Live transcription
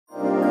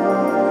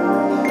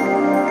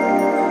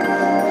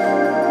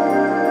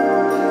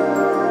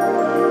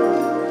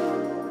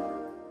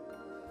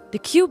The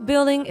Cube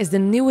building is the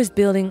newest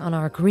building on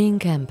our green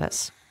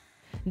campus.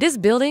 This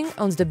building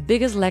owns the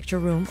biggest lecture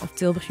room of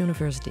Tilburg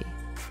University.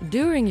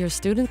 During your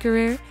student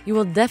career, you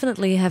will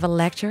definitely have a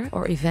lecture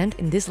or event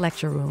in this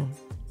lecture room.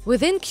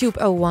 Within Cube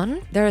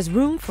 01, there is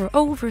room for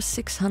over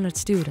 600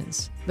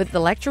 students, but the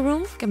lecture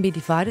room can be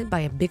divided by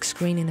a big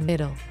screen in the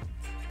middle.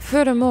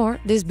 Furthermore,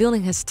 this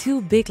building has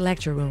 2 big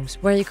lecture rooms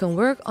where you can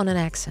work on an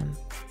exam.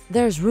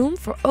 There is room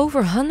for over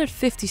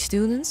 150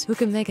 students who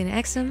can make an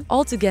exam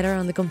all together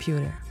on the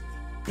computer.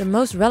 The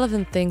most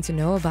relevant thing to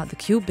know about the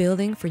Cube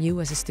building for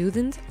you as a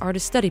student are the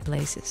study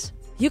places.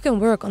 You can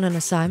work on an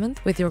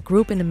assignment with your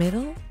group in the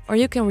middle, or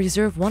you can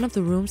reserve one of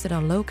the rooms that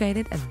are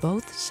located at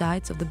both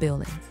sides of the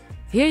building.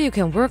 Here you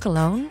can work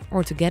alone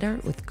or together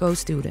with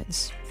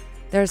co-students.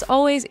 There is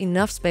always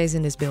enough space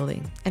in this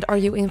building. And are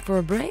you in for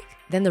a break?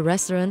 Then the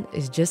restaurant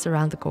is just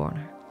around the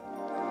corner.